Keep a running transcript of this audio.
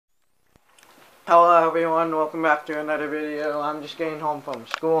Hello everyone, welcome back to another video. I'm just getting home from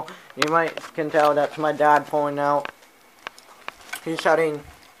school. You can tell that's my dad pulling out. He's starting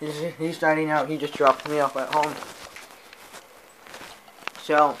out. He just dropped me off at home.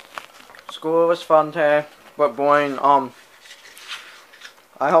 So, school was fun today, but boring. I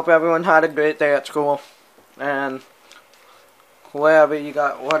hope everyone had a great day at school, and whatever you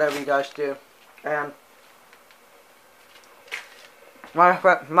guys do. And my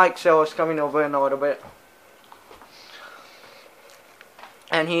friend Mike Sill is coming over in a little bit,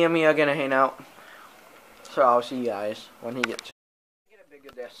 and he and me are gonna hang out. So I'll see you guys when he gets. Get a bigger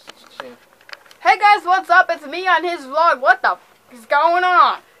desk soon. Hey guys, what's up? It's me on his vlog. What the f is going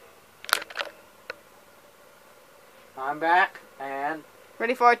on? I'm back and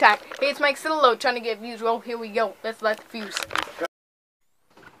ready for attack. Hey, it's Mike Sillo trying to get views. Well, here we go. Let's let the views.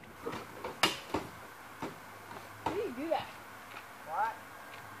 How do you do that? What?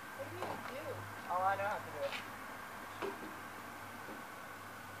 What do you do? Oh, I know how to do it.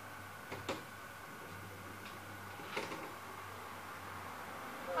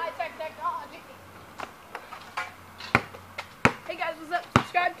 High-tech technology. Hey guys, what's up?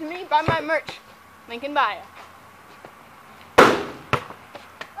 Subscribe to me, buy my merch. Link in bio.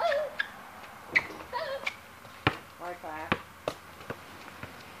 My class.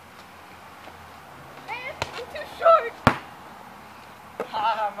 Man, I'm too short.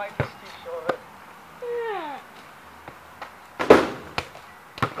 Haha, Mike is too short. Yeah.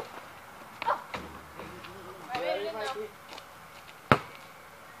 I made it in though.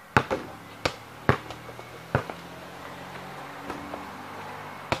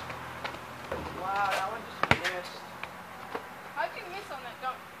 Wow, that one just missed. How'd you miss on that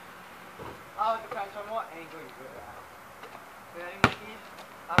dunk? Oh, it depends on what angle you do it at. Ready, Mikey?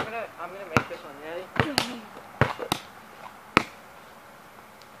 I'm gonna make this one. Ready?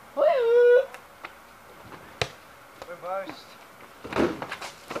 Woo! Reversed. Did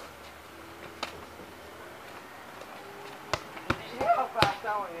you see how fast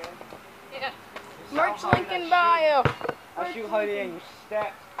that one is? Yeah. You Merch saw how link in I bio. I shoot harder and you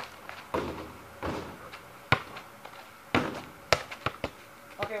step.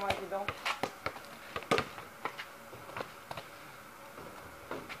 Okay, Mikey, don't.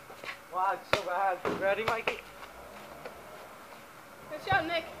 Wow, it's so bad. Ready, Mikey? Good shot,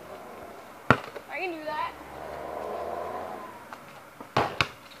 Nick. I can do that.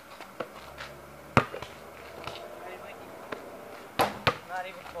 Ready, Mikey? Not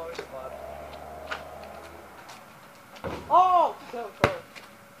even close, bud. Oh, so close.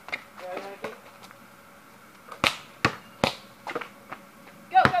 Ready, Mikey?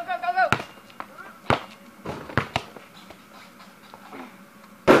 Go, go, go, go, go.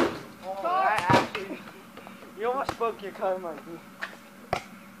 Oh, that actually. You almost broke your car, Mikey.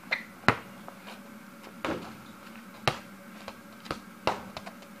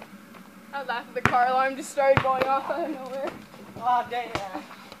 I laughed. The car alarm just started going off out of nowhere. Oh, dang it.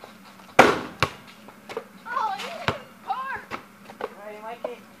 Oh, yeah, car. Ready,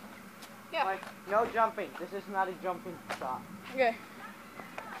 Mikey? Yeah. Mike, no jumping. This is not a jumping shot. Okay.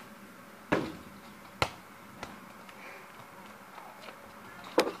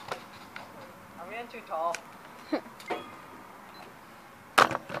 I'm getting too tall.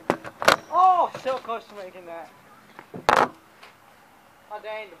 Oh, so close to making that. Oh,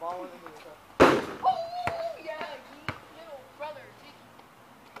 dang, the ball went into the cup. Oh, yeah, little brother.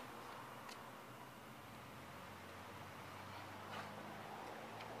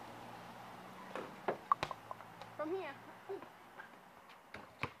 From here. Hey,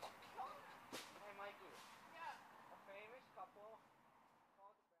 Mikey. Yeah. A famous couple.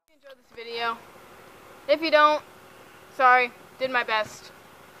 If you enjoyed this video. If you don't, sorry, did my best.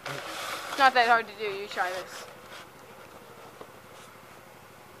 It's not that hard to do. You try this.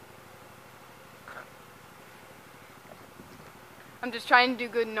 I'm just trying to do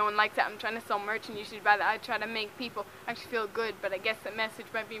good and no one likes that. I'm trying to sell merch and you should buy that. I try to make people actually feel good, but I guess the message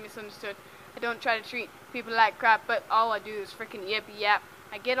might be misunderstood. I don't try to treat people like crap, but all I do is freaking yippee yap.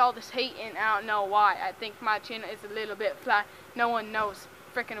 I get all this hate and I don't know why. I think my chin is a little bit flat. No one knows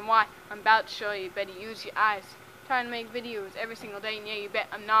freaking why. I'm about to show you. Better use your eyes. Trying to make videos every single day, and yeah, you bet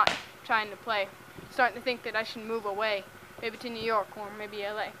I'm not trying to play. Starting to think that I should move away. Maybe to New York or maybe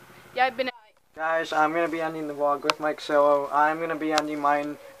LA. Yeah, I've been... Guys, I'm going to be ending the vlog with Mike Sillo. I'm going to be ending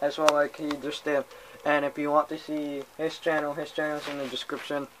mine as well like he just did. And if you want to see his channel's in the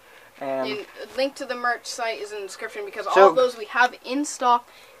description. And link to the merch site is in the description because all of those we have in stock.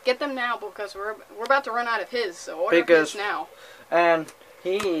 Get them now because we're about to run out of his, so order his now. And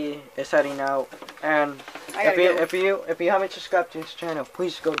he is heading out. And I gotta go. if you haven't subscribed to his channel,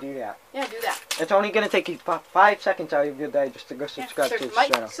 please go do that. Yeah, do that. It's only gonna take you 5 seconds out of your day just to go subscribe to his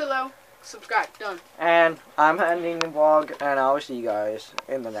Mike channel. Silo, subscribe, done. And I'm ending the vlog, and I'll see you guys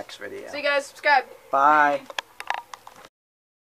in the next video. See you guys, subscribe. Bye.